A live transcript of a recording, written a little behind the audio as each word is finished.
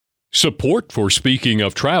Support for Speaking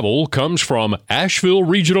of Travel comes from Asheville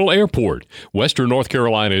Regional Airport, Western North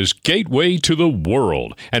Carolina's gateway to the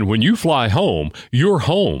world. And when you fly home, you're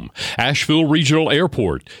home. Asheville Regional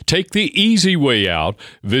Airport. Take the easy way out.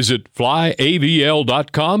 Visit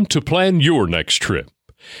flyavl.com to plan your next trip.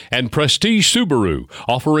 And Prestige Subaru,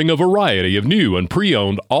 offering a variety of new and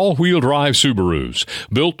pre-owned all-wheel drive Subarus.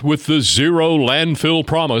 Built with the zero landfill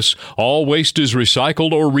promise, all waste is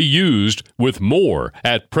recycled or reused, with more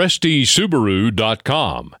at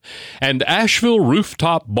PrestigeSubaru.com. And Asheville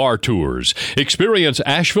Rooftop Bar Tours. Experience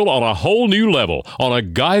Asheville on a whole new level on a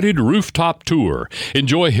guided rooftop tour.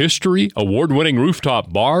 Enjoy history, award-winning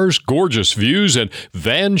rooftop bars, gorgeous views, and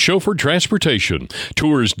van-chauffeured transportation.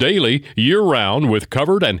 Tours daily, year-round, with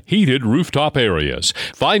covered and heated rooftop areas.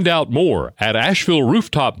 Find out more at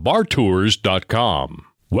AshevilleRooftopBarTours.com.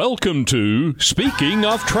 Welcome to Speaking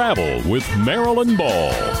of Travel with Marilyn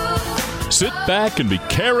Ball. Sit back and be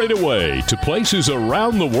carried away to places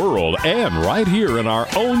around the world and right here in our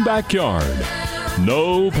own backyard.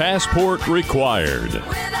 No passport required.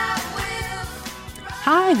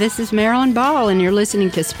 Hi, this is Marilyn Ball, and you're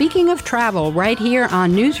listening to Speaking of Travel right here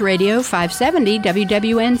on News Radio 570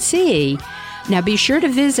 WWNC. Now be sure to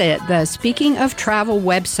visit the Speaking of Travel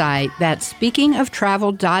website, that's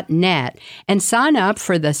speakingoftravel.net, and sign up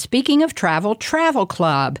for the Speaking of Travel Travel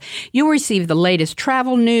Club. You'll receive the latest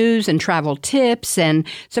travel news and travel tips and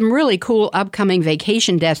some really cool upcoming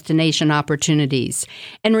vacation destination opportunities.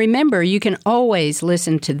 And remember, you can always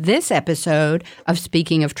listen to this episode of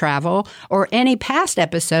Speaking of Travel or any past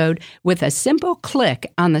episode with a simple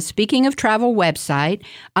click on the Speaking of Travel website,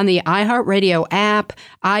 on the iHeartRadio app,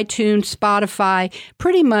 iTunes, Spotify.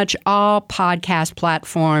 Pretty much all podcast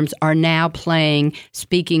platforms are now playing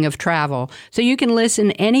Speaking of Travel, so you can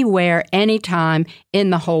listen anywhere, anytime in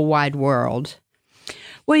the whole wide world.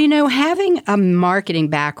 Well, you know, having a marketing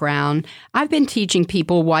background, I've been teaching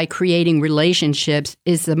people why creating relationships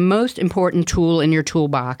is the most important tool in your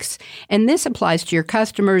toolbox, and this applies to your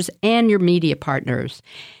customers and your media partners.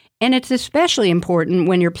 And it's especially important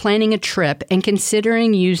when you're planning a trip and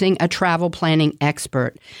considering using a travel planning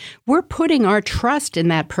expert. We're putting our trust in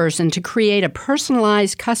that person to create a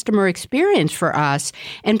personalized customer experience for us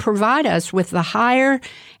and provide us with the higher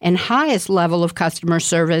and highest level of customer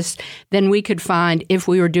service than we could find if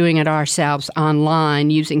we were doing it ourselves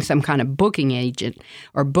online using some kind of booking agent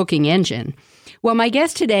or booking engine. Well, my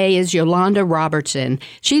guest today is Yolanda Robertson.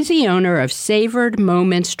 She's the owner of Savored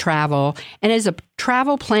Moments Travel and is a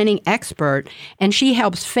travel planning expert, and she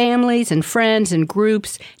helps families and friends and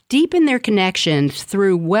groups deepen their connections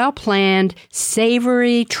through well-planned,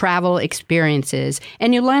 savory travel experiences.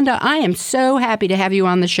 And Yolanda, I am so happy to have you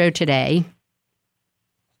on the show today.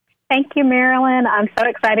 Thank you, Marilyn. I'm so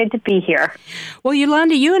excited to be here. Well,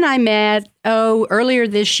 Yolanda, you and I met, earlier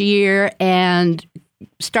this year and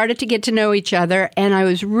started to get to know each other, and I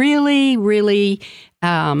was really, really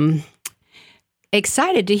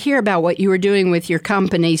excited to hear about what you were doing with your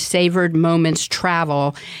company, Savored Moments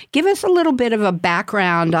Travel. Give us a little bit of a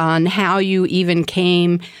background on how you even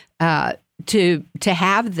came to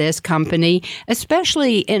have this company,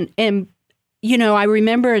 especially in you know, I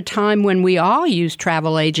remember a time when we all used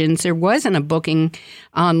travel agents. There wasn't a booking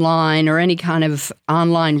online or any kind of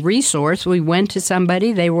online resource. We went to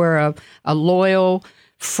somebody. They were a loyal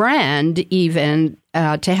friend even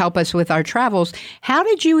to help us with our travels. How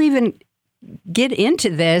did you even get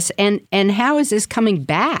into this, and how is this coming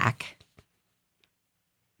back?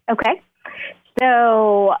 Okay.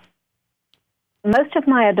 So most of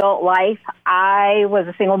my adult life, I was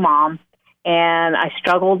a single mom, and I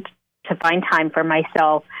struggled to find time for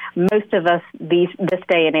myself. Most of us this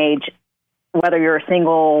day and age, whether you're a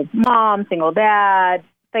single mom, single dad,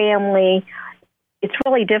 family, it's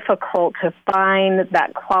really difficult to find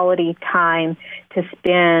that quality time to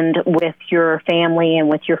spend with your family and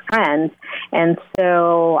with your friends. And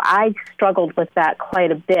so I struggled with that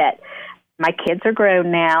quite a bit. My kids are grown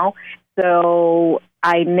now, so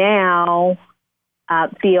I now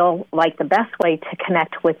feel like the best way to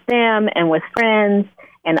connect with them and with friends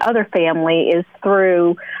and other family is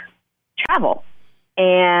through travel.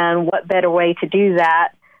 And what better way to do that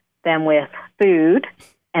than with food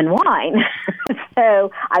and wine?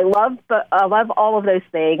 So I love all of those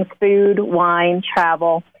things: food, wine,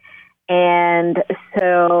 travel. And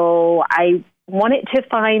so I wanted to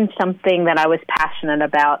find something that I was passionate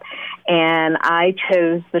about, and I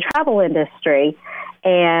chose the travel industry.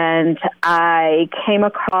 And I came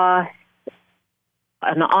across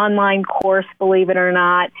an online course, believe it or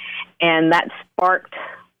not, and that sparked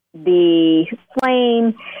the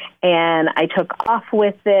flame, and I took off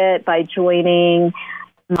with it by joining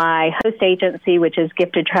my host agency, which is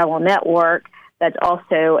Gifted Travel Network, that's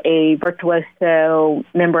also a Virtuoso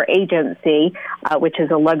member agency, which is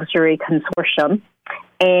a luxury consortium.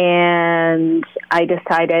 And I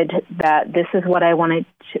decided that this is what I wanted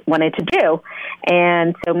to do.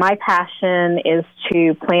 And so my passion is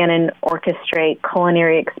to plan and orchestrate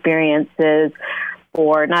culinary experiences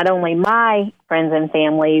for not only my friends and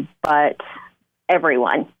family, but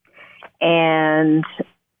everyone. And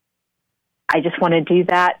I just want to do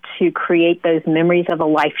that to create those memories of a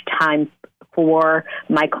lifetime for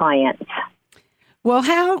my clients. Well,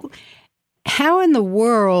 how in the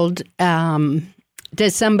world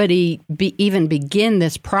does somebody even begin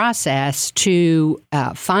this process to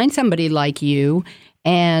find somebody like you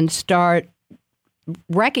and start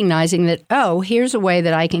recognizing that, oh, here's a way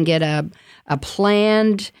that I can get a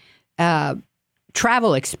planned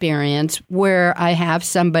travel experience where I have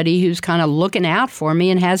somebody who's kind of looking out for me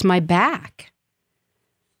and has my back?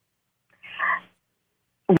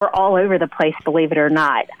 We're all over the place, believe it or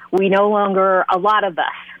not. A lot of us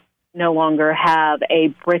no longer have a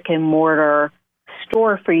brick and mortar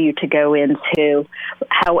store for you to go into.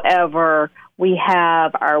 However, we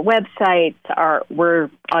have our websites, we're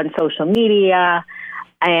on social media,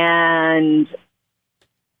 and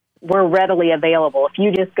we're readily available. If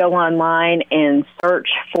you just go online and search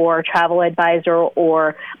for Travel Advisor,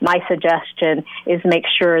 or my suggestion is make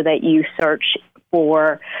sure that you search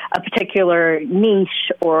for a particular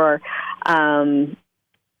niche, or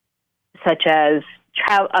such as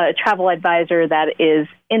a travel advisor that is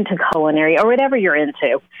into culinary, or whatever you're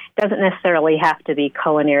into. It doesn't necessarily have to be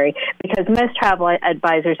culinary, because most travel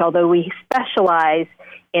advisors, although we specialize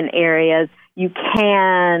in areas, you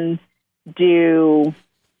can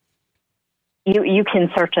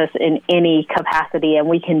search us in any capacity, and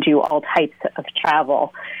we can do all types of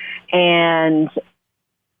travel. And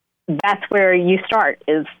that's where you start,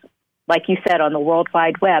 is, like you said, on the World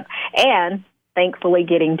Wide Web. And thankfully,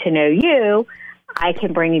 getting to know you, I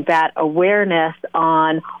can bring that awareness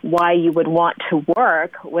on why you would want to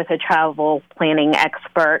work with a travel planning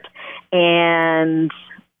expert and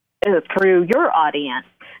through your audience.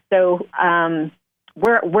 So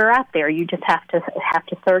we're out there. You just have to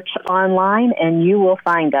search online, and you will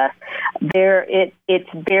find us there. It's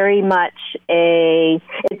very much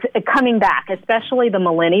it's coming back, especially the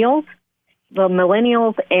millennials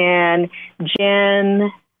and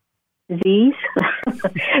Gen Zs.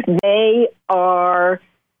 they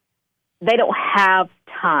don't have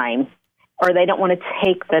time, or they don't want to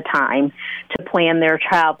take the time to plan their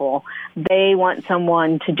travel. They want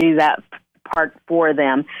someone to do that part for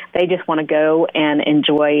them. They just want to go and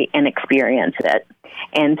enjoy and experience it.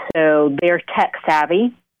 And so they're tech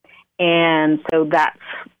savvy, and so that's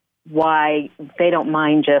why they don't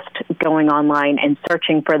mind just going online and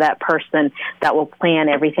searching for that person that will plan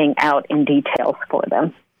everything out in details for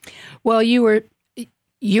them. Well, you were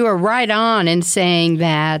right on in saying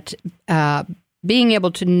that being able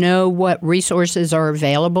to know what resources are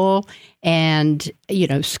available and,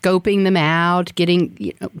 scoping them out,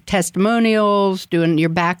 getting testimonials, doing your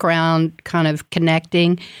background, kind of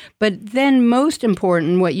connecting. But then most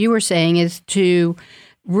important, what you were saying is to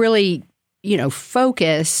really,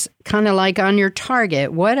 focus kind of like on your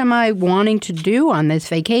target. What am I wanting to do on this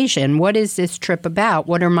vacation? What is this trip about?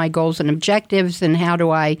 What are my goals and objectives, and how do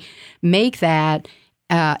I make that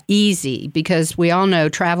easy? Because we all know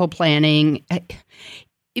travel planning,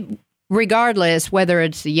 regardless whether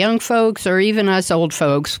it's the young folks or even us old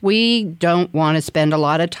folks, we don't want to spend a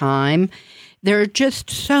lot of time. There are just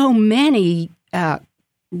so many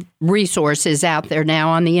resources out there now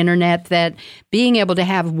on the internet that being able to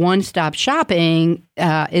have one-stop shopping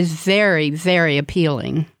is very, very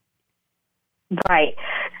appealing. Right.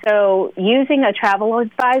 So using a travel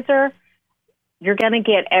advisor, you're going to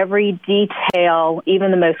get every detail,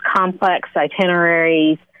 even the most complex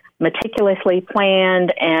itineraries, meticulously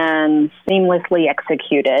planned and seamlessly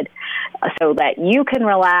executed, so that you can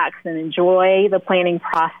relax and enjoy the planning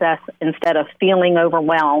process instead of feeling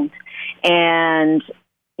overwhelmed. And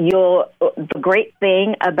the great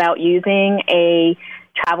thing about using a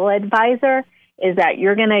travel advisor is that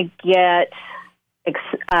you're going to get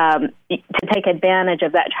to take advantage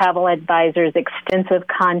of that travel advisor's extensive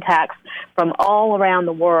contacts from all around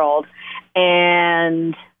the world,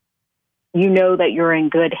 and you know that you're in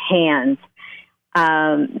good hands.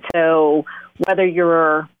 So whether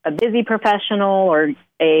you're a busy professional or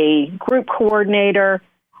a group coordinator,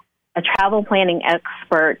 a travel planning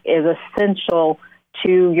expert is essential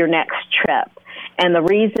to your next trip. And the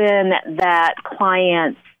reason that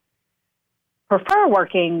clients prefer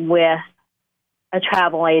working with a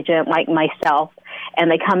travel agent like myself, and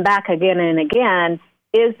they come back again and again,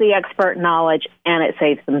 is the expert knowledge, and it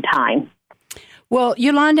saves them time. Well,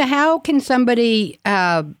 Yolanda, how can somebody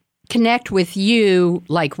connect with you,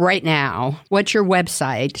 like right now? What's your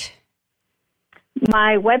website?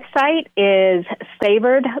 My website is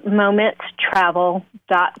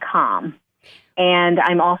savoredmomentstravel.com. And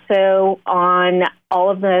I'm also on all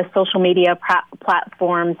of the social media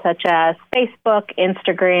platforms such as Facebook,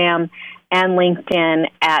 Instagram, and LinkedIn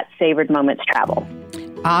at Savored Moments Travel.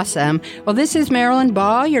 Awesome. Well, this is Marilyn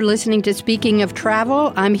Ball. You're listening to Speaking of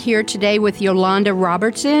Travel. I'm here today with Yolanda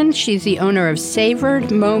Robertson. She's the owner of Savored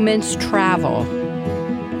Moments Travel.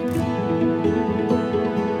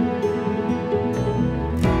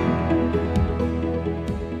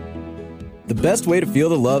 The best way to feel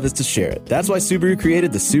the love is to share it. That's why Subaru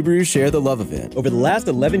created the Subaru Share the Love event. Over the last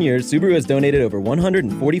 11 years, Subaru has donated over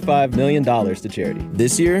 $145 million to charity.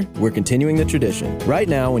 This year, we're continuing the tradition. Right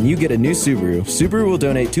now, when you get a new Subaru, Subaru will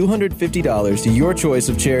donate $250 to your choice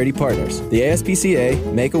of charity partners: the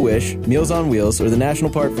ASPCA, Make-A-Wish, Meals on Wheels, or the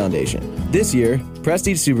National Park Foundation. This year,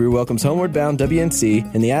 Prestige Subaru welcomes Homeward Bound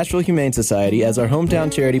WNC and the Asheville Humane Society as our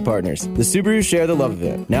hometown charity partners. The Subaru Share the Love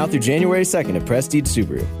event, now through January 2nd at Prestige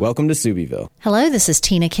Subaru. Welcome to Subieville. Hello, this is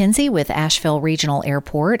Tina Kinsey with Asheville Regional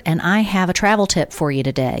Airport, and I have a travel tip for you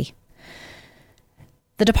today.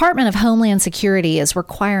 The Department of Homeland Security is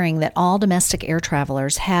requiring that all domestic air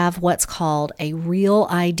travelers have what's called a Real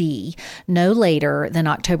ID no later than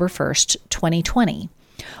October 1st, 2020.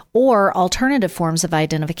 Or alternative forms of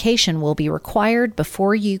identification will be required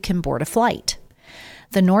before you can board a flight.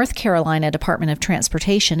 The North Carolina Department of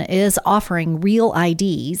Transportation is offering Real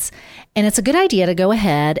IDs, and it's a good idea to go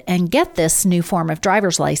ahead and get this new form of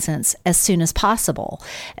driver's license as soon as possible,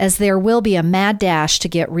 as there will be a mad dash to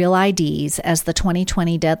get Real IDs as the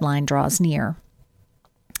 2020 deadline draws near.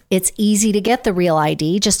 It's easy to get the Real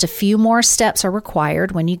ID. Just a few more steps are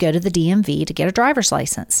required when you go to the DMV to get a driver's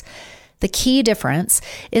license. The key difference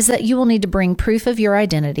is that you will need to bring proof of your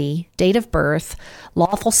identity, date of birth,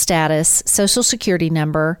 lawful status, social security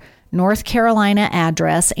number, North Carolina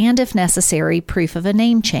address, and if necessary, proof of a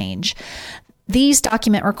name change. These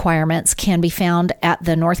document requirements can be found at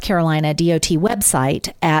the North Carolina DOT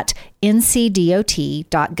website at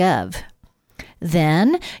ncdot.gov.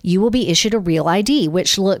 Then you will be issued a Real ID,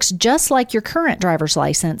 which looks just like your current driver's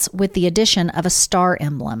license with the addition of a star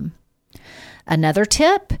emblem. Another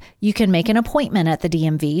tip, you can make an appointment at the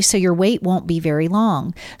DMV so your wait won't be very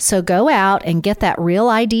long. So go out and get that Real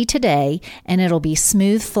ID today, and it'll be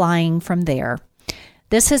smooth flying from there.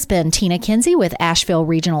 This has been Tina Kinsey with Asheville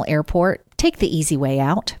Regional Airport. Take the easy way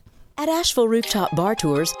out. At Asheville Rooftop Bar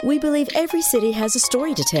Tours, we believe every city has a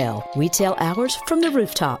story to tell. We tell ours from the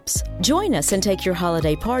rooftops. Join us and take your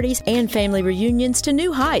holiday parties and family reunions to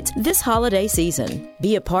new heights this holiday season.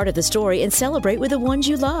 Be a part of the story and celebrate with the ones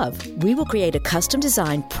you love. We will create a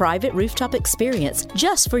custom-designed private rooftop experience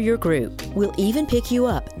just for your group. We'll even pick you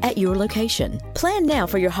up at your location. Plan now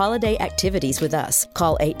for your holiday activities with us.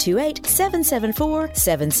 Call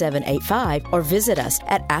 828-774-7785 or visit us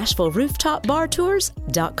at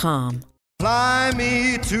AshevilleRooftopBarTours.com. Fly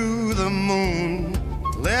me to the moon,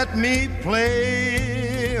 let me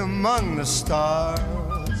play among the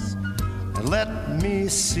stars, and let me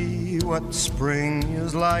see what spring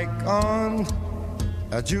is like on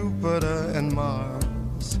Jupiter and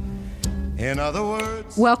Mars. In other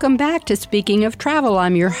words... Welcome back to Speaking of Travel.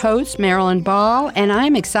 I'm your host, Marilyn Ball, and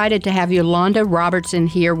I'm excited to have Yolanda Robertson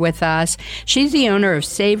here with us. She's the owner of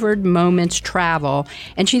Savored Moments Travel,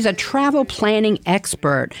 and she's a travel planning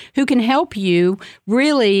expert who can help you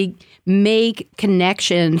really make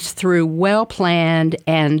connections through well-planned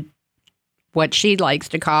and what she likes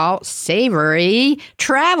to call savory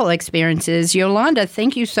travel experiences. Yolanda,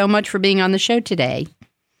 thank you so much for being on the show today.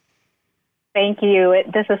 Thank you.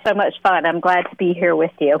 This is so much fun. I'm glad to be here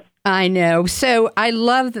with you. I know. So I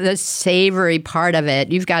love the savory part of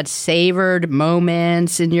it. You've got savored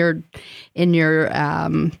moments in your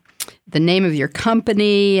the name of your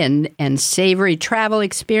company and savory travel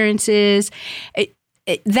experiences.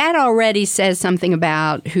 That already says something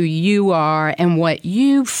about who you are and what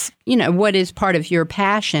what is part of your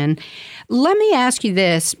passion. Let me ask you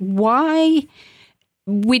this.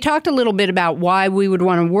 We talked a little bit about why we would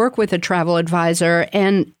want to work with a travel advisor.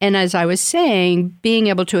 And as I was saying, being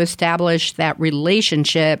able to establish that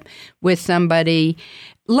relationship with somebody.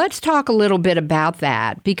 Let's talk a little bit about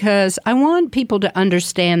that, because I want people to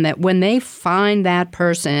understand that when they find that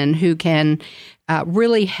person who can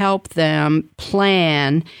really help them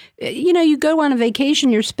plan. You go on a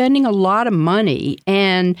vacation, you're spending a lot of money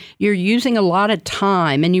and you're using a lot of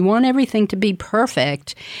time and you want everything to be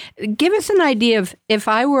perfect. Give us an idea of, if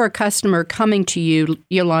I were a customer coming to you,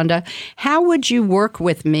 Yolanda, how would you work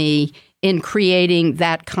with me in creating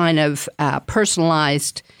that kind of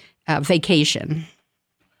personalized vacation?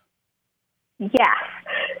 Yes.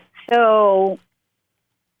 So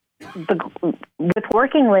with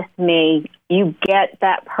working with me, you get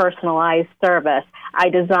that personalized service. I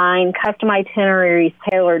design custom itineraries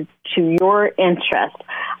tailored to your interest.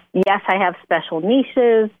 Yes, I have special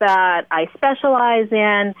niches that I specialize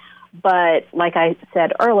in, but like I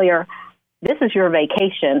said earlier, this is your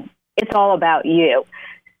vacation. It's all about you.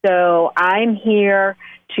 So I'm here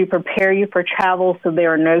to prepare you for travel so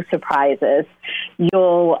there are no surprises.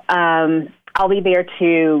 I'll be there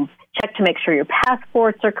to check to make sure your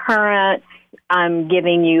passports are current. I'm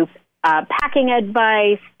giving you packing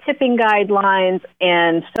advice, tipping guidelines,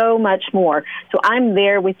 and so much more. So I'm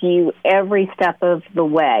there with you every step of the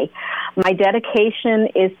way. My dedication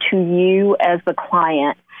is to you as the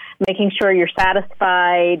client. Making sure you're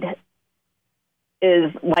satisfied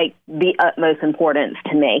is like the utmost importance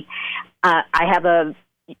to me. I have a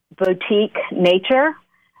boutique nature,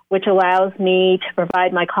 which allows me to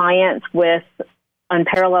provide my clients with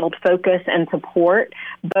unparalleled focus and support,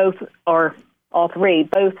 both or all three,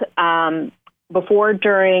 both before,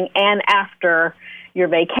 during, and after your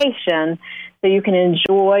vacation, so you can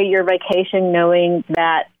enjoy your vacation knowing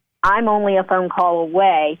that I'm only a phone call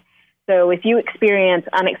away. So if you experience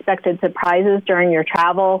unexpected surprises during your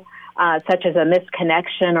travel, such as a missed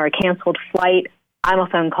connection or a canceled flight, I'm a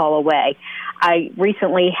phone call away. I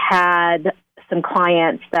recently had some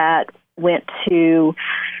clients that went to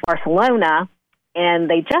Barcelona, and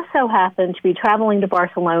they just so happened to be traveling to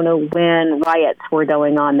Barcelona when riots were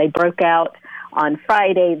going on. They broke out on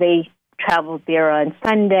Friday. They traveled there on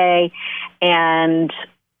Sunday, and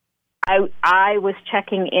I was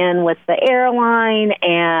checking in with the airline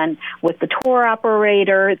and with the tour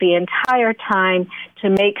operator the entire time to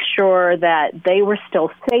make sure that they were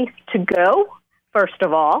still safe to go, first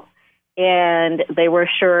of all, and they were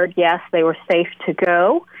assured, yes, they were safe to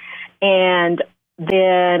go. And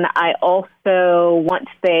then I also, once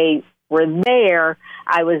they were there,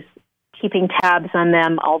 I was keeping tabs on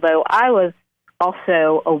them. Although I was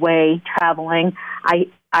also away traveling,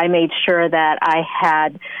 I made sure that I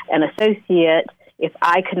had an associate. If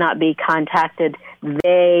I could not be contacted,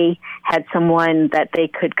 they had someone that they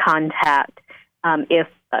could contact if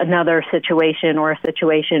another situation or a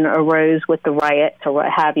situation arose with the riots or what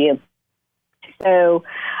have you. So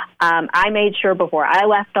I made sure before I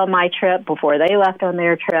left on my trip, before they left on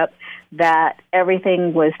their trip, that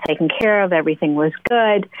everything was taken care of, everything was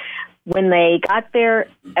good. When they got there,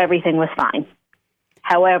 everything was fine.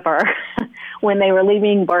 However, when they were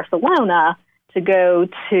leaving Barcelona to go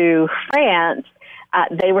to France,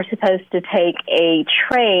 they were supposed to take a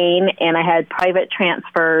train, and I had private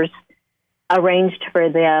transfers arranged for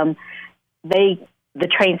them. The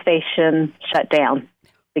train station shut down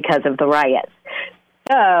because of the riots.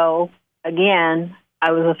 So, again,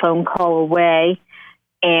 I was a phone call away,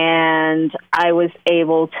 and I was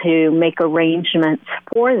able to make arrangements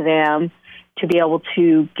for them to be able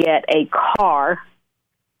to get a car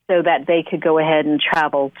so that they could go ahead and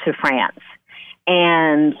travel to France.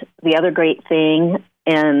 And the other great thing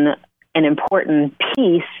and an important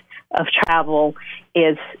piece of travel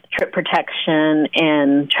is trip protection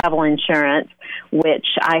and travel insurance, which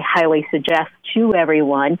I highly suggest to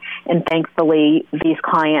everyone. And thankfully, these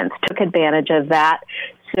clients took advantage of that.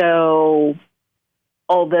 So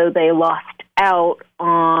although they lost out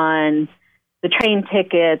on the train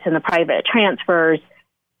tickets and the private transfers,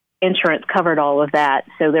 insurance covered all of that.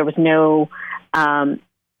 So there was no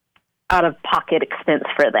out-of-pocket expense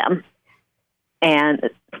for them. And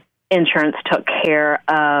insurance took care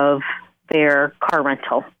of their car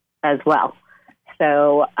rental as well.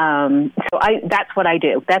 So that's what I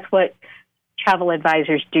do. That's what travel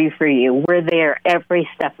advisors do for you. We're there every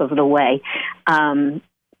step of the way.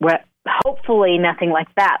 Hopefully nothing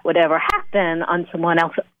like that would ever happen on someone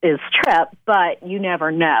else's trip, but you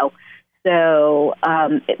never know. So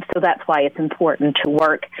that's why it's important to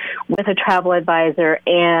work with a travel advisor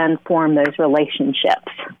and form those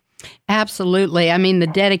relationships. Absolutely. I mean, the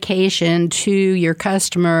dedication to your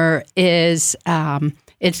customer is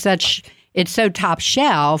it's so top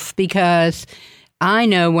shelf, because I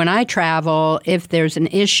know when I travel, if there's an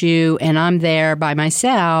issue and I'm there by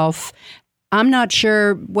myself, I'm not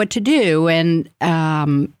sure what to do and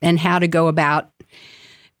how to go about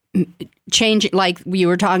change it. Like you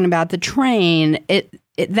were talking about the train,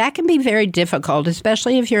 that can be very difficult,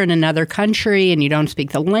 especially if you're in another country and you don't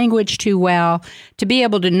speak the language too well, to be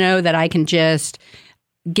able to know that I can just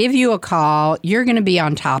give you a call, you're going to be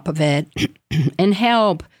on top of it, and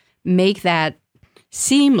help make that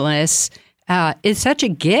seamless. Is such a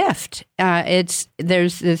gift.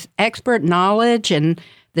 There's this expert knowledge and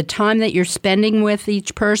the time that you're spending with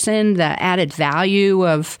each person, the added value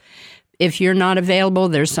of if you're not available,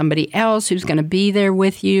 there's somebody else who's going to be there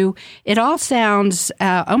with you. It all sounds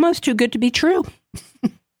almost too good to be true.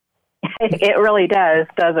 It really does,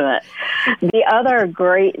 doesn't it? The other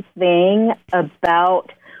great thing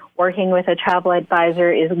about working with a travel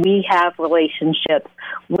advisor is we have relationships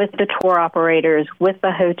with the tour operators, with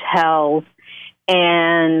the hotels,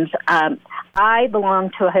 and I belong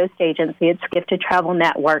to a host agency. It's Gifted Travel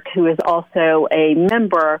Network, who is also a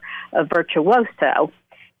member of Virtuoso.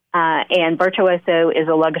 And Virtuoso is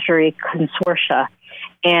a luxury consortia.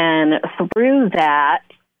 And through that,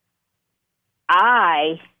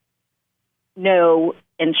 I know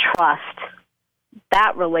and trust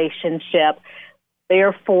that relationship.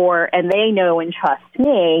 Therefore, and they know and trust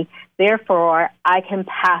me. Therefore, I can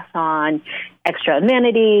pass on extra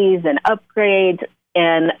amenities and upgrades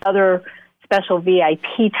and other special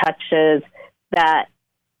VIP touches that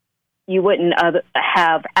you wouldn't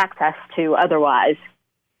have access to otherwise.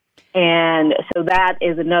 And so that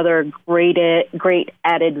is another great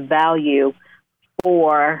added value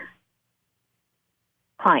for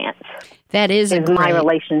clients. That is my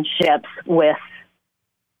relationships with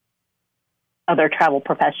other travel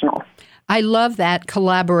professionals. I love that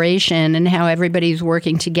collaboration and how everybody's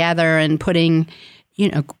working together and putting,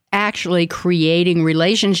 actually creating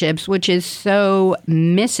relationships, which is so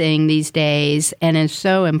missing these days and is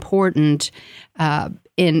so important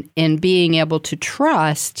in being able to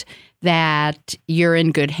trust that you're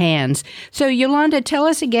in good hands. So, Yolanda, tell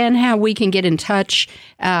us again how we can get in touch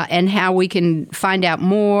and how we can find out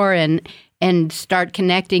more and start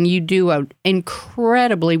connecting. You do an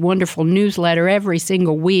incredibly wonderful newsletter every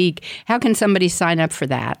single week. How can somebody sign up for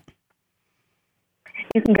that?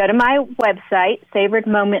 You can go to my website,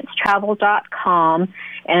 savoredmomentstravel.com,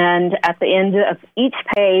 and at the end of each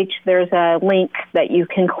page, there's a link that you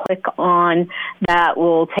can click on that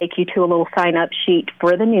will take you to a little sign-up sheet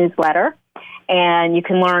for the newsletter, and you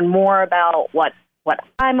can learn more about what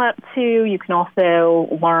I'm up to. You can also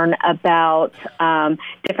learn about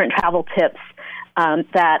different travel tips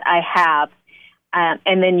that I have.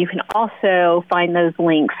 And then you can also find those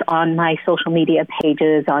links on my social media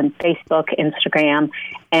pages on Facebook, Instagram,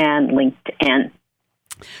 and LinkedIn.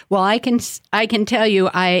 Well, I can tell you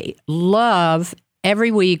I love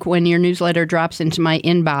every week when your newsletter drops into my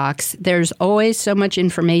inbox. There's always so much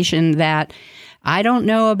information that I don't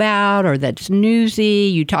know about or that's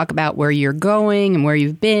newsy. You talk about where you're going and where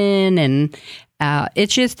you've been, and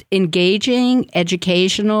it's just engaging,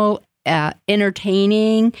 educational,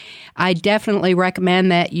 entertaining. I definitely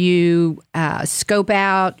recommend that you scope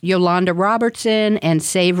out Yolanda Robertson and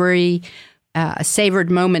Savored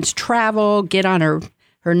Moments Travel. Get on her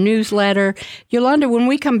newsletter. Yolanda, when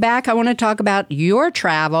we come back, I want to talk about your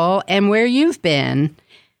travel and where you've been.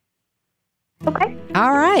 Okay.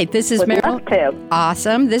 All right. This is Marilyn.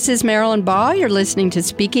 Awesome. This is Marilyn Ball. You're listening to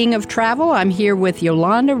Speaking of Travel. I'm here with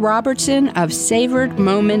Yolanda Robertson of Savored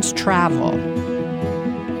Moments Travel.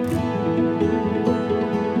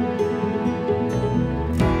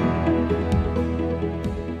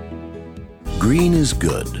 Green is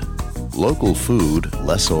good. Local food,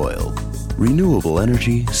 less oil. Renewable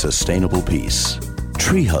energy, sustainable peace.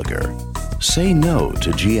 Tree hugger. Say no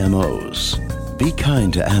to GMOs. Be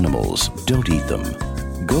kind to animals, don't eat them.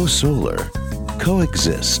 Go solar.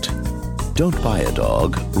 Coexist. Don't buy a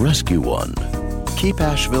dog, rescue one. Keep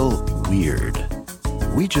Asheville weird.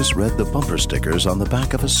 We just read the bumper stickers on the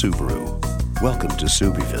back of a Subaru. Welcome to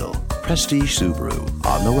Subieville. Prestige Subaru.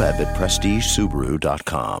 On the web at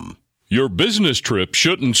prestigesubaru.com. Your business trip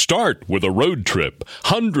shouldn't start with a road trip.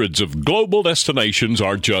 Hundreds of global destinations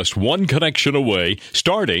are just one connection away,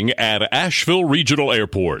 starting at Asheville Regional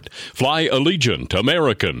Airport. Fly Allegiant,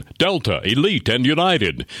 American, Delta, Elite, and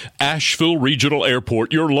United. Asheville Regional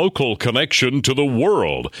Airport, your local connection to the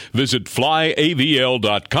world. Visit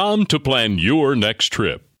flyavl.com to plan your next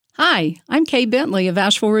trip. Hi, I'm Kay Bentley of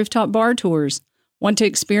Asheville Rooftop Bar Tours. Want to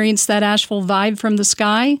experience that Asheville vibe from the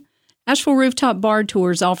sky? Asheville Rooftop Bar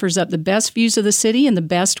Tours offers up the best views of the city and the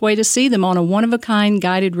best way to see them on a one-of-a-kind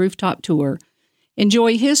guided rooftop tour.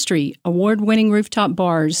 Enjoy history, award-winning rooftop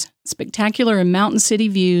bars, spectacular and mountain city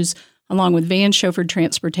views, along with van-chauffeured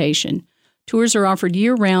transportation. Tours are offered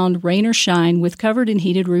year-round, rain or shine, with covered and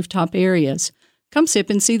heated rooftop areas. Come sip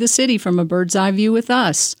and see the city from a bird's-eye view with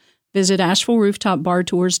us. Visit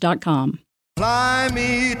AshevilleRooftopBarTours.com. Fly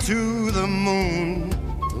me to the moon,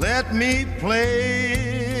 let me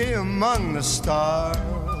play among the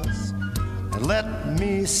stars, and let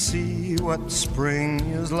me see what spring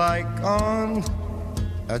is like on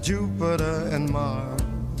Jupiter and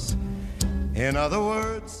Mars. In other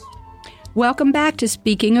words... Welcome back to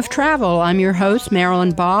Speaking of Travel. I'm your host,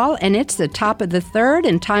 Marilyn Ball, and it's the top of the third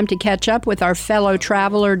and time to catch up with our fellow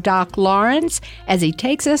traveler, Doc Lawrence, as he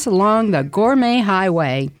takes us along the Gourmet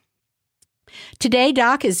Highway. Today,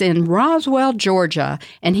 Doc is in Roswell, Georgia,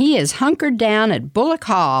 and he is hunkered down at Bullock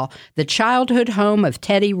Hall, the childhood home of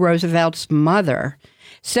Teddy Roosevelt's mother.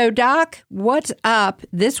 So, Doc, what's up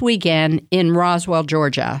this weekend in Roswell,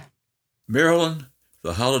 Georgia? Marilyn,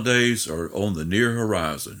 the holidays are on the near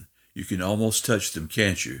horizon. You can almost touch them,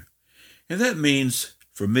 can't you? And that means,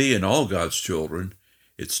 for me and all God's children,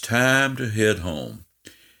 it's time to head home.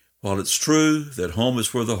 While it's true that home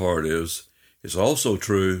is where the heart is, it's also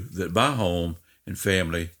true that my home and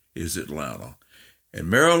family is Atlanta. And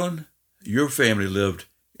Marilyn, your family lived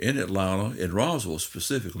in Atlanta, in Roswell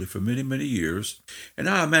specifically, for many, many years. And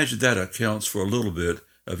I imagine that accounts for a little bit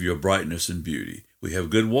of your brightness and beauty. We have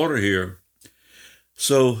good water here.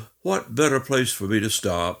 So what better place for me to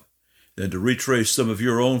stop than to retrace some of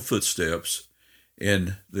your own footsteps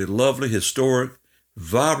in the lovely, historic,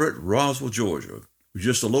 vibrant Roswell, Georgia. We're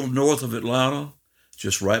just a little north of Atlanta,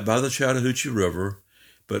 just right by the Chattahoochee River,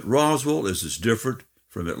 but Roswell is as different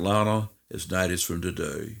from Atlanta as night is from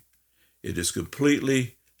today. It is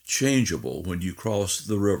completely changeable when you cross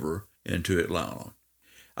the river into Atlanta.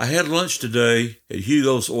 I had lunch today at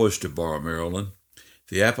Hugo's Oyster Bar, Maryland.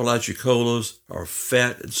 The Apalachicolas are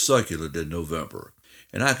fat and succulent in November,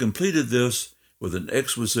 and I completed this with an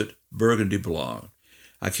exquisite Burgundy Blanc.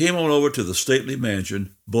 I came on over to the stately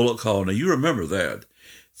mansion, Bullock Hall. Now, you remember that.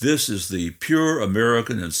 This is the pure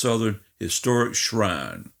American and Southern historic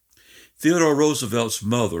shrine. Theodore Roosevelt's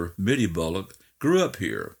mother, Mittie Bullock, grew up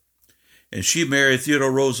here, and she married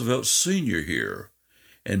Theodore Roosevelt Sr. here,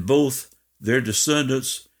 and both their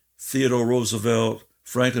descendants, Theodore Roosevelt,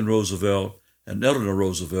 Franklin Roosevelt, and Eleanor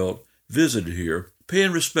Roosevelt, visited here,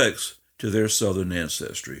 paying respects to their Southern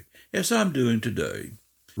ancestry, as I'm doing today.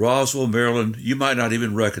 Roswell, Maryland, you might not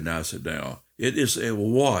even recognize it now. It is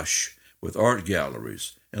awash with art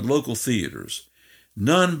galleries and local theaters.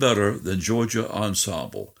 None better than Georgia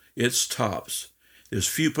Ensemble. It's tops. There's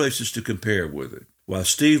few places to compare with it. While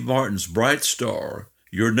Steve Martin's Bright Star,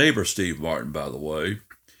 your neighbor Steve Martin, by the way,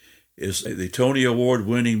 is the Tony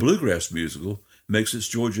Award-winning bluegrass musical, makes its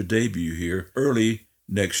Georgia debut here early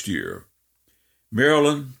next year.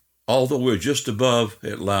 Maryland, although we're just above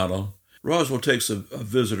Atlanta, Roswell takes a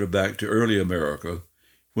visitor back to early America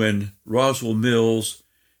when Roswell Mills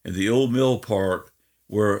and the old mill park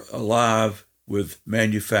were alive with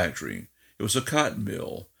manufacturing. It was a cotton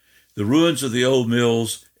mill. The ruins of the old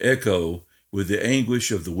mills echo with the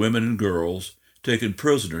anguish of the women and girls taken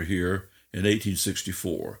prisoner here in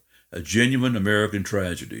 1864, a genuine American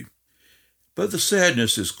tragedy. But the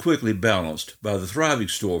sadness is quickly balanced by the thriving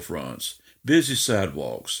storefronts, busy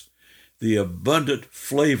sidewalks, the abundant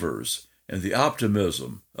flavors, and the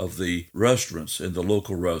optimism of the restaurants and the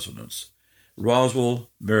local residents. Roswell,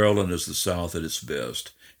 Maryland is the South at its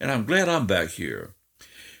best, and I'm glad I'm back here.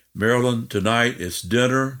 Maryland, tonight it's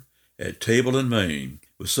dinner at Table in Maine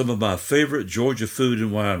with some of my favorite Georgia food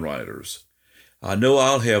and wine writers. I know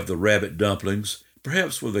I'll have the rabbit dumplings,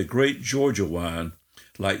 perhaps with a great Georgia wine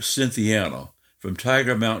like Cynthiana from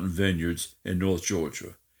Tiger Mountain Vineyards in North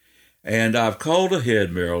Georgia. And I've called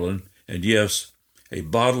ahead, Maryland, and yes, a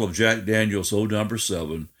bottle of Jack Daniel's Old No.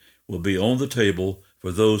 7 will be on the table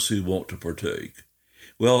for those who want to partake.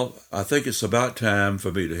 Well, I think it's about time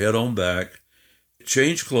for me to head on back,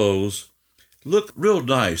 change clothes, look real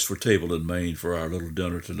nice for Table in Maine for our little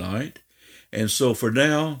dinner tonight. And so for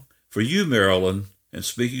now, for you, Maryland, and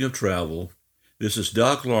speaking of travel, this is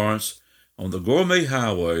Doc Lawrence on the Gourmet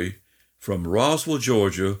Highway from Roswell,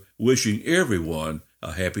 Georgia, wishing everyone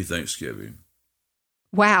a happy Thanksgiving.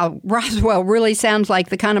 Wow, Roswell really sounds like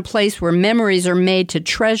the kind of place where memories are made to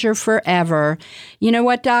treasure forever. You know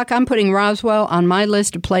what, Doc? I'm putting Roswell on my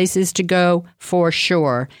list of places to go for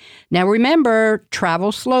sure. Now remember,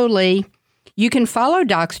 travel slowly. You can follow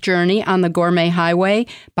Doc's journey on the Gourmet Highway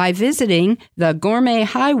by visiting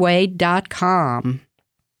thegourmethighway.com.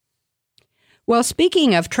 Well,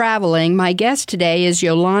 speaking of traveling, my guest today is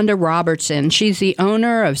Yolanda Robertson. She's the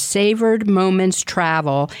owner of Savored Moments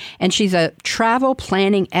Travel, and she's a travel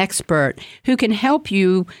planning expert who can help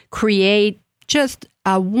you create just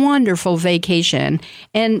a wonderful vacation.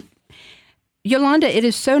 And Yolanda, it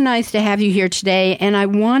is so nice to have you here today, and I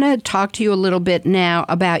want to talk to you a little bit now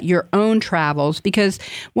about your own travels, because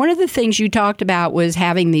one of the things you talked about was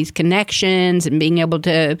having these connections and being able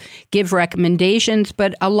to give recommendations,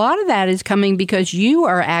 but a lot of that is coming because you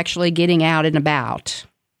are actually getting out and about.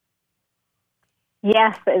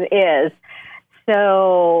 Yes, it is.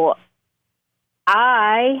 So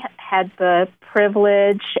I had the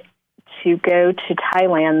privilege to go to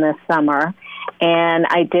Thailand this summer, and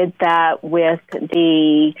I did that with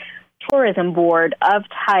the Tourism Board of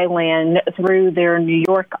Thailand through their New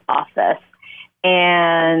York office.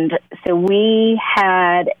 And so we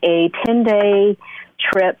had a 10-day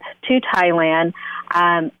trip to Thailand.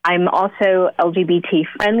 I'm also LGBT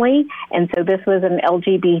friendly, and so this was an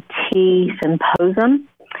LGBT symposium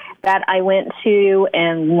that I went to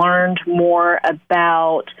and learned more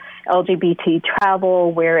about LGBT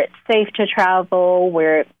travel, where it's safe to travel,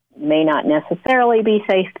 where it may not necessarily be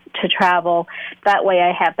safe to travel. That way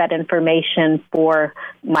I have that information for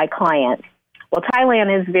my clients. Well,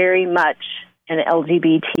 Thailand is very much an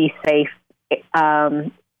LGBT safe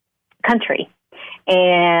country.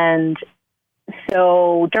 And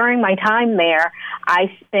so during my time there,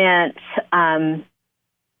 I spent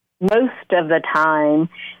most of the time,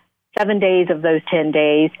 7 days of those 10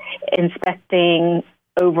 days, inspecting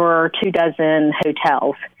over 24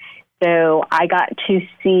 hotels. So I got to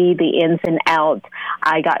see the ins and outs.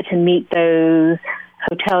 I got to meet those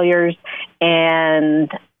hoteliers and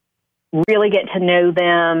really get to know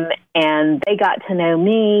them, and they got to know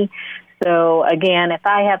me. So again, if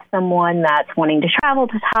I have someone that's wanting to travel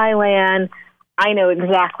to Thailand, I know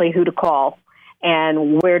exactly who to call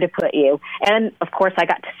and where to put you. And of course, I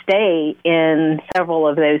got to stay in several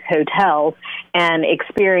of those hotels and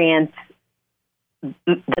experience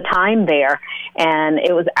the time there, and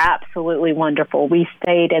it was absolutely wonderful. We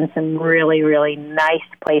stayed in some really, really nice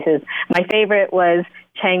places. My favorite was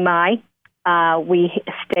Chiang Mai. We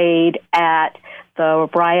stayed at the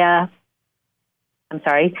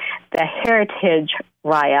Heritage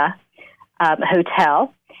Raya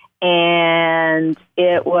Hotel, and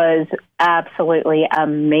it was absolutely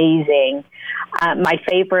amazing. My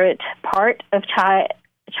favorite part of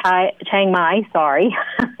Chiang Mai,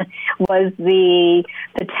 was the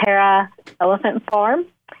Patera Elephant Farm.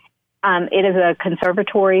 It is a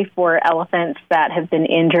conservatory for elephants that have been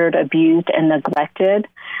injured, abused, and neglected.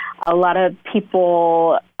 A lot of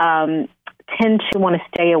people tend to want to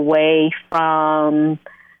stay away from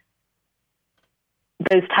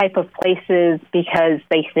those type of places because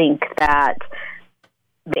they think that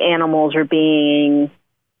the animals are being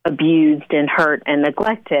abused and hurt and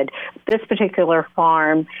neglected. This particular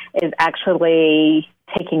farm is actually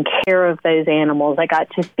taking care of those animals. I got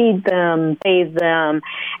to feed them, bathe them,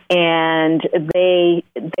 and they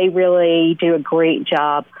really do a great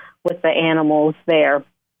job with the animals there.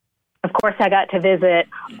 Of course, I got to visit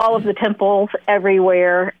all of the temples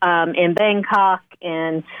everywhere in Bangkok,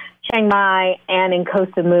 in Chiang Mai, and in Koh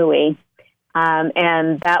Samui.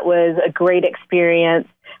 And that was a great experience,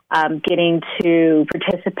 getting to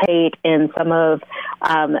participate in some of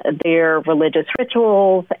their religious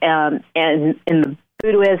rituals and in the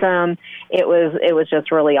Buddhism. It was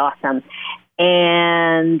just really awesome.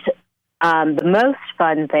 And the most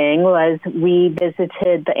fun thing was we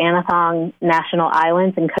visited the Anathong National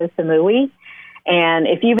Islands in Koh Samui. And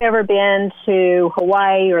if you've ever been to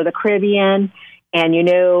Hawaii or the Caribbean and you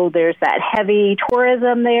know there's that heavy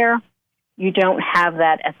tourism there, you don't have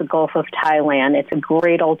that at the Gulf of Thailand. It's a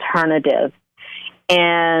great alternative.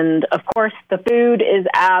 And, of course, the food is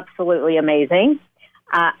absolutely amazing.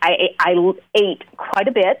 I ate quite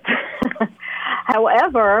a bit.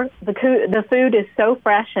 However, the food is so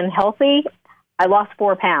fresh and healthy, I lost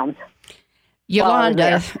 4 pounds.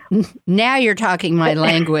 Yolanda, now you're talking my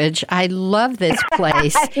language. I love this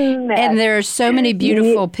place. And there are so many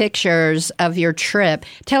beautiful pictures of your trip.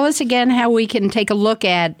 Tell us again how we can take a look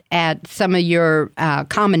at some of your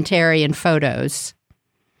commentary and photos.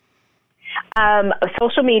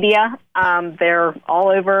 Social media, they're all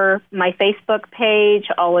over my Facebook page,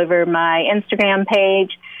 all over my Instagram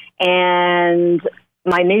page, and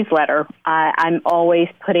my newsletter. I'm always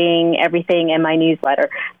putting everything in my newsletter.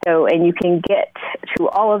 So, and you can get to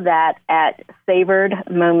all of that at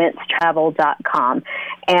savoredmomentstravel.com.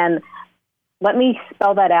 And let me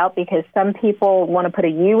spell that out because some people want to put a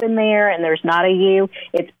U in there and there's not a U.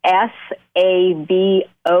 It's SAVORED,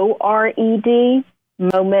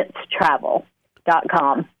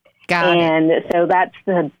 momentstravel.com. And so that's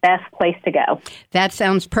the best place to go. That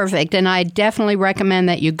sounds perfect. And I definitely recommend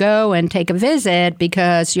that you go and take a visit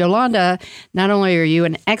because, Yolanda, not only are you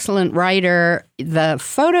an excellent writer, the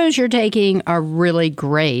photos you're taking are really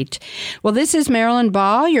great. Well, this is Marilyn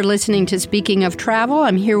Ball. You're listening to Speaking of Travel.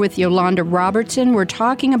 I'm here with Yolanda Robertson. We're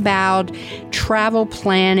talking about travel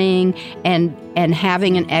planning and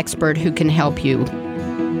having an expert who can help you.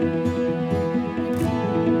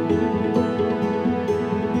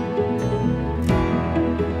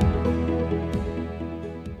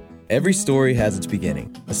 Every story has its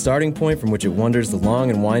beginning, a starting point from which it wanders the long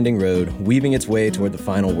and winding road, weaving its way toward the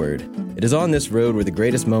final word. It is on this road where the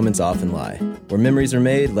greatest moments often lie, where memories are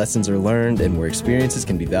made, lessons are learned, and where experiences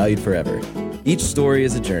can be valued forever. Each story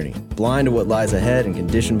is a journey, blind to what lies ahead and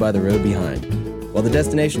conditioned by the road behind. While the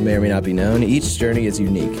destination may or may not be known, each journey is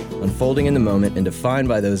unique, unfolding in the moment and defined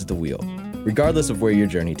by those at the wheel. Regardless of where your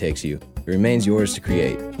journey takes you, it remains yours to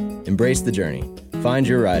create. Embrace the journey. Find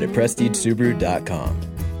your ride at PrestigeSubaru.com.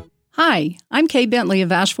 Hi, I'm Kay Bentley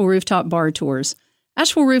of Asheville Rooftop Bar Tours.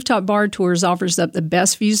 Asheville Rooftop Bar Tours offers up the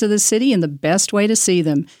best views of the city and the best way to see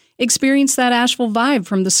them. Experience that Asheville vibe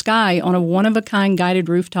from the sky on a one-of-a-kind guided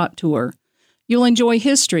rooftop tour. You'll enjoy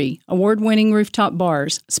history, award-winning rooftop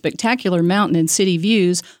bars, spectacular mountain and city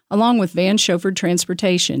views, along with van-chauffeured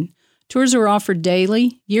transportation. Tours are offered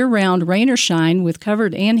daily, year-round, rain or shine, with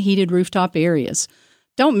covered and heated rooftop areas.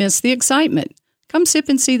 Don't miss the excitement. Come sip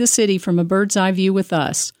and see the city from a bird's-eye view with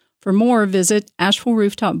us. For more, visit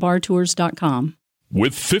AshevilleRooftopBarTours.com.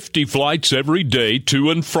 With 50 flights every day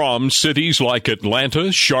to and from cities like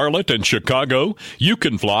Atlanta, Charlotte, and Chicago, you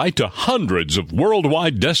can fly to hundreds of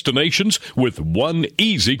worldwide destinations with one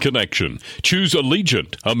easy connection. Choose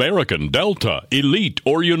Allegiant, American, Delta, Elite,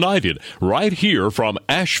 or United right here from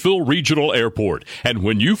Asheville Regional Airport. And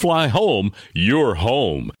when you fly home, you're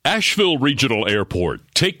home. Asheville Regional Airport.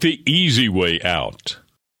 Take the easy way out.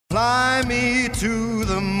 Fly me to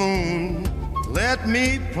the moon, let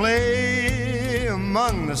me play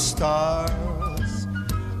among the stars,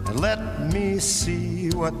 and let me see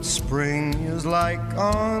what spring is like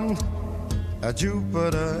on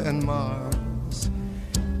Jupiter and Mars.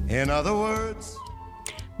 In other words...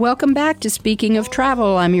 Welcome back to Speaking of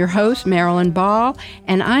Travel. I'm your host, Marilyn Ball,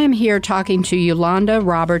 and I am here talking to Yolanda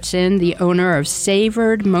Robertson, the owner of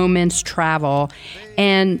Savored Moments Travel.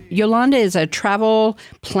 And Yolanda is a travel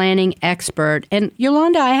planning expert. And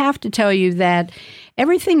Yolanda, I have to tell you that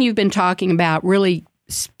everything you've been talking about really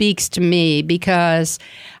speaks to me because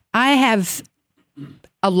I have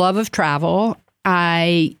a love of travel.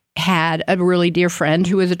 I had a really dear friend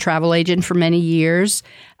who was a travel agent for many years.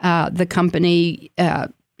 The company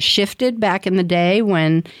shifted back in the day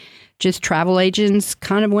when just travel agents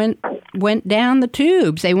kind of went down the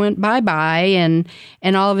tubes. They went bye-bye, and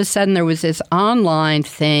all of a sudden there was this online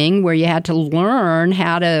thing where you had to learn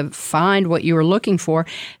how to find what you were looking for.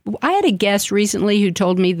 I had a guest recently who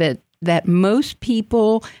told me that most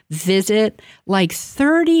people visit like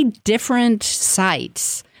 30 different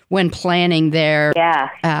sites when planning their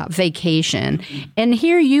vacation. And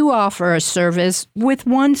here you offer a service with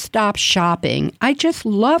one-stop shopping. I just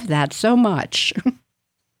love that so much.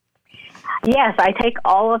 Yes, I take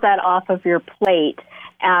all of that off of your plate.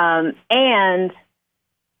 And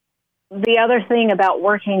the other thing about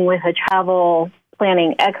working with a travel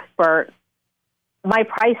planning expert, my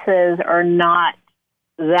prices are not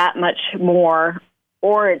that much more,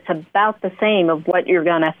 or it's about the same of what you're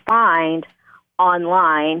going to find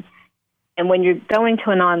online. And when you're going to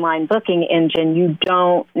an online booking engine, you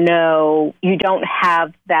don't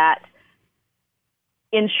have that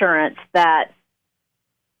insurance that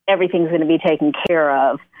everything's going to be taken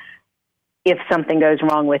care of if something goes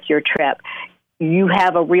wrong with your trip. You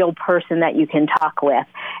have a real person that you can talk with.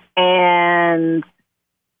 And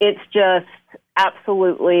it's just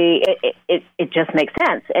absolutely, it just makes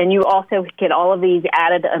sense. And you also get all of these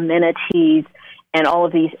added amenities and all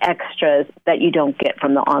of these extras that you don't get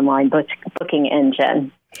from the online booking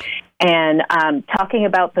engine. And talking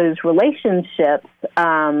about those relationships,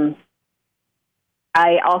 I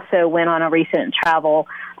also went on a recent travel,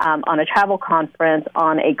 on a travel conference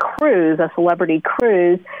on a cruise, a celebrity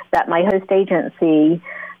cruise that my host agency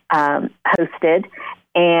hosted.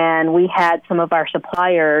 And we had some of our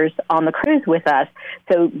suppliers on the cruise with us.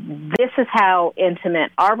 So this is how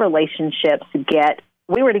intimate our relationships get.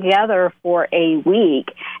 We were together for a week,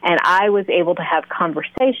 and I was able to have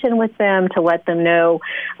conversation with them to let them know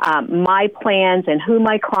my plans and who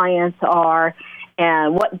my clients are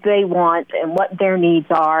and what they want and what their needs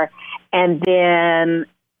are. And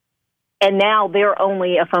now they're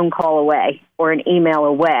only a phone call away or an email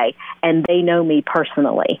away, and they know me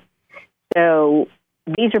personally. So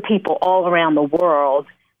these are people all around the world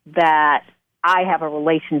that I have a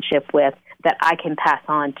relationship with that I can pass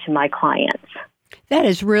on to my clients. That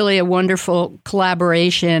is really a wonderful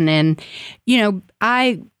collaboration. And,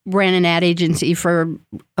 I ran an ad agency for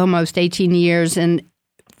almost 18 years, and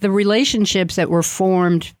the relationships that were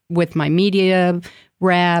formed with my media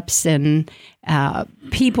reps and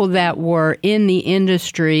people that were in the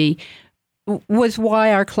industry was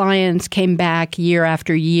why our clients came back year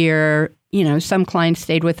after year. Some clients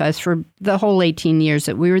stayed with us for the whole 18 years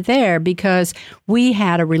that we were there because we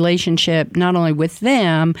had a relationship not only with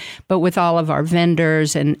them, but with all of our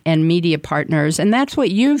vendors and media partners. And that's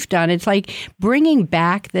what you've done. It's like bringing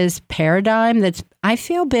back this paradigm that's, I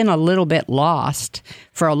feel, been a little bit lost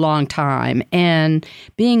for a long time, and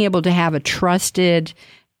being able to have a trusted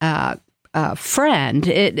friend.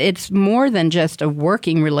 It's more than just a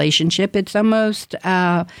working relationship. It's almost,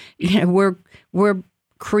 we're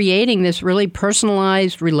creating this really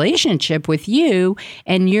personalized relationship with you,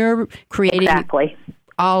 and you're creating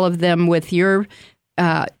all of them with your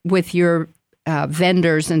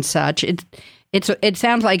vendors and such. It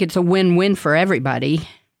sounds like it's a win-win for everybody.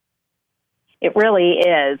 It really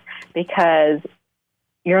is, because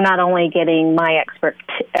you're not only getting my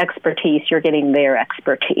expertise, you're getting their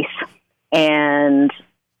expertise, and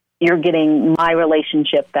you're getting my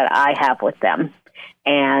relationship that I have with them,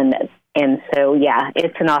 and so, yeah,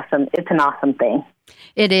 it's an awesome thing.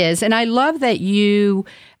 It is. And I love that you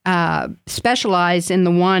specialize in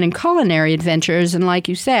the wine and culinary adventures. And like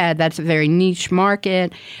you said, that's a very niche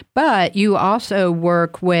market. But you also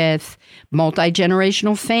work with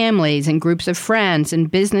multi-generational families and groups of friends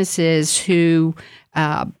and businesses who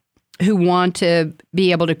want to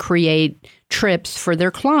be able to create trips for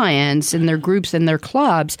their clients and their groups and their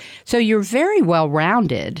clubs. So you're very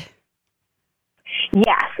well-rounded.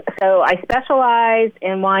 Yes. So I specialize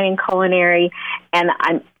in wine and culinary, and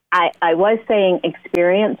I was saying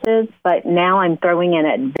experiences, but now I'm throwing in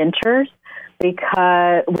adventures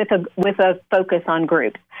because with a focus on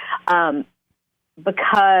groups.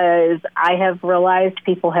 Because I have realized,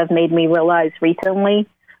 people have made me realize recently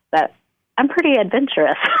that I'm pretty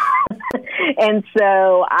adventurous. And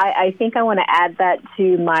so I think I want to add that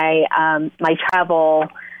to my my travel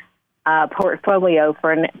portfolio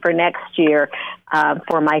for next year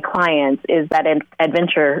for my clients, is that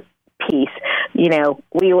adventure piece.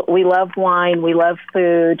 We love wine, we love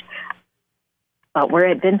food, but we're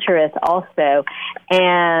adventurous also.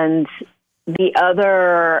 And the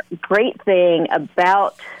other great thing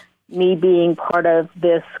about me being part of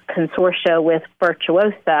this consortia with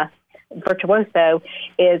Virtuoso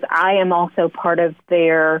is I am also part of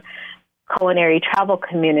their culinary travel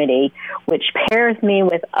community, which pairs me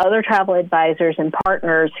with other travel advisors and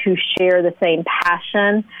partners who share the same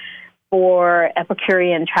passion for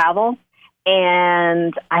Epicurean travel.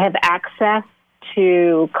 And I have access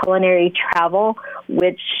to culinary travel,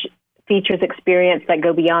 which features experience that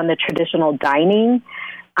go beyond the traditional dining,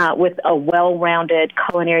 with a well-rounded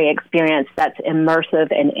culinary experience that's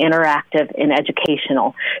immersive and interactive and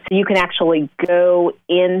educational. So you can actually go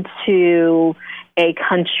into a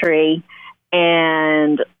country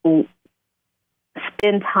and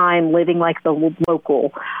spend time living like the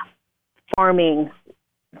local, farming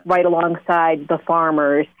right alongside the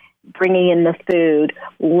farmers, bringing in the food,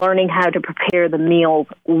 learning how to prepare the meals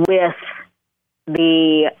with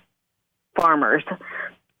the farmers,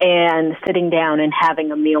 and sitting down and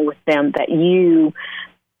having a meal with them that you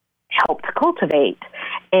helped cultivate,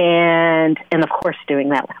 and of course doing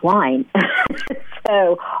that with wine.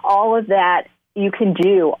 So all of that, you can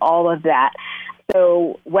do all of that.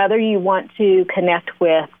 So whether you want to connect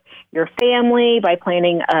with your family by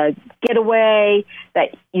planning a getaway,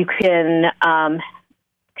 that you can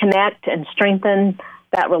connect and strengthen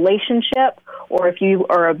that relationship, or if you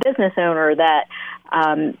are a business owner that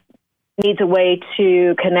needs a way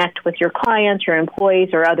to connect with your clients, your employees,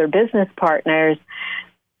 or other business partners,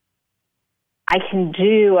 I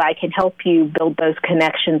can help you build those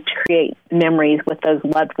connections to create memories with those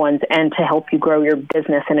loved ones and to help you grow your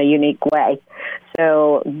business in a unique way.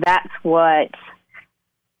 So that's what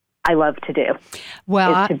I love to do, is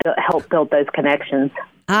to help build those connections.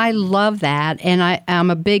 I love that, and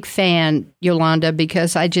I'm a big fan, Yolanda,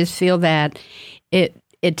 because I just feel that it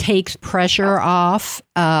takes pressure off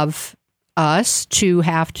of us to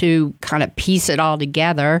have to kind of piece it all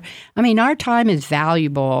together. I mean, our time is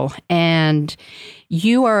valuable, and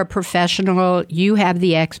you are a professional. You have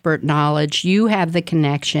the expert knowledge. You have the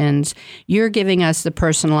connections. You're giving us the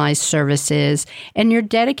personalized services, and you're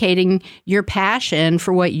dedicating your passion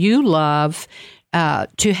for what you love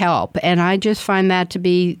to help. And I just find that to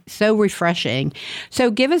be so refreshing.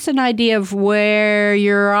 So give us an idea of where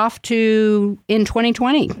you're off to in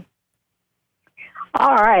 2020.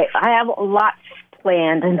 All right. I have lots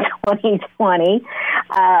planned in 2020.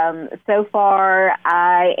 So far,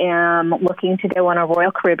 I am looking to go on a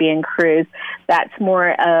Royal Caribbean cruise. That's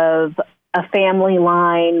more of a family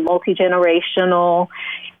line, multi-generational.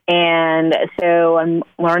 And so I'm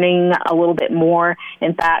learning a little bit more.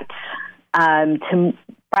 In fact, to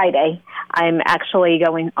Friday, I'm actually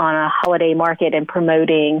going on a holiday market and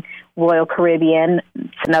promoting Royal Caribbean.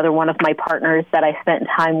 It's another one of my partners that I spent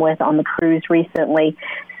time with on the cruise recently.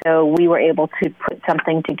 So we were able to put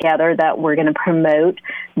something together that we're going to promote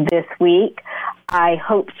this week. I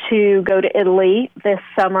hope to go to Italy this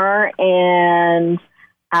summer and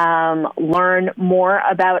learn more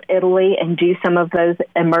about Italy and do some of those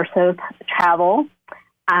immersive travel.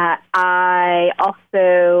 I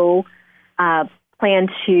also plan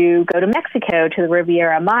to go to Mexico, to the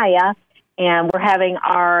Riviera Maya, and we're having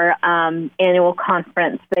our annual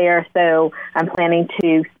conference there, so I'm planning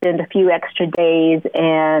to spend a few extra days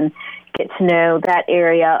and get to know that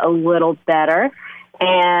area a little better.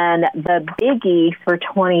 And the biggie for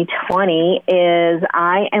 2020 is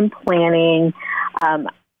I am planning,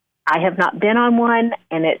 I have not been on one,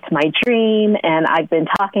 and it's my dream, and I've been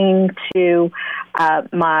talking to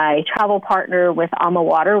my travel partner with Alma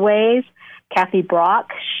Waterways, Kathy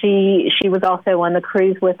Brock. She was also on the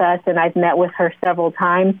cruise with us, and I've met with her several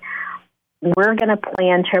times. We're going to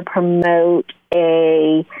plan to promote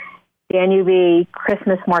a Danube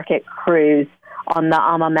Christmas market cruise on the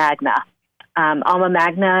Alma Magna. Alma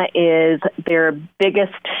Magna is their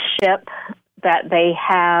biggest ship that they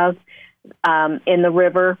have in the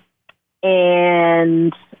river,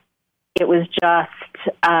 and it was just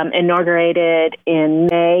inaugurated in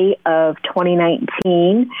May of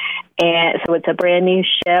 2019, and so it's a brand new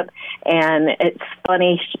ship. And it's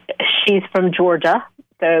funny, she's from Georgia,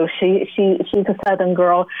 so she's a Southern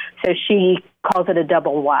girl, so she calls it a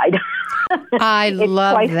double wide. I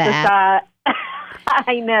love that.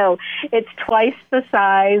 I know. It's twice the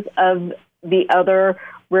size of the other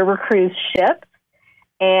river cruise ships,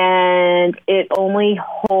 and it only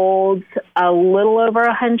holds a little over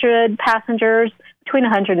 100 passengers, between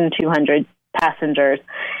 100 and 200 passengers.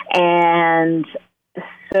 And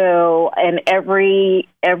so, and every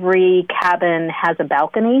cabin has a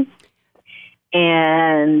balcony,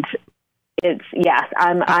 and it's, yes,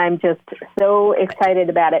 I'm just so excited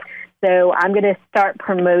about it. So I'm going to start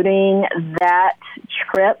promoting that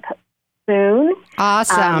trip soon.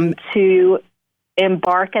 Awesome. To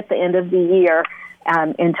embark at the end of the year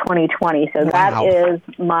in 2020. So that is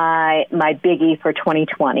my biggie for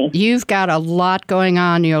 2020. You've got a lot going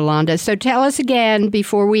on, Yolanda. So tell us again,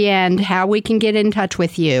 before we end, how we can get in touch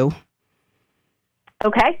with you.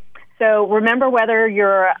 Okay. So remember, whether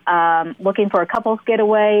you're looking for a couple's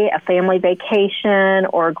getaway, a family vacation,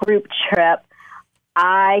 or a group trip,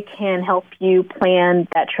 I can help you plan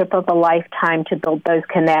that trip of a lifetime to build those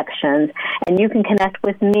connections. And you can connect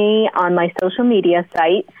with me on my social media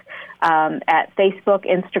sites at Facebook,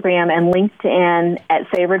 Instagram, and LinkedIn at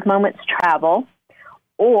Savored Moments Travel.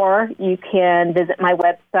 Or you can visit my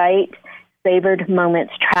website,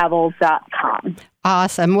 savoredmomentstravel.com.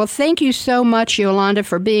 Awesome. Well, thank you so much, Yolanda,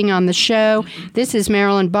 for being on the show. This is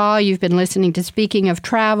Marilyn Ball. You've been listening to Speaking of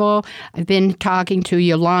Travel. I've been talking to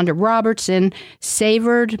Yolanda Robertson,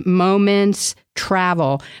 Savored Moments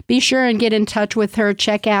Travel. Be sure and get in touch with her.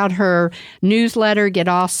 Check out her newsletter, get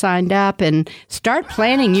all signed up, and start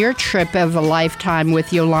planning your trip of a lifetime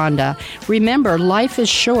with Yolanda. Remember, life is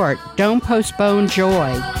short. Don't postpone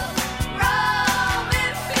joy.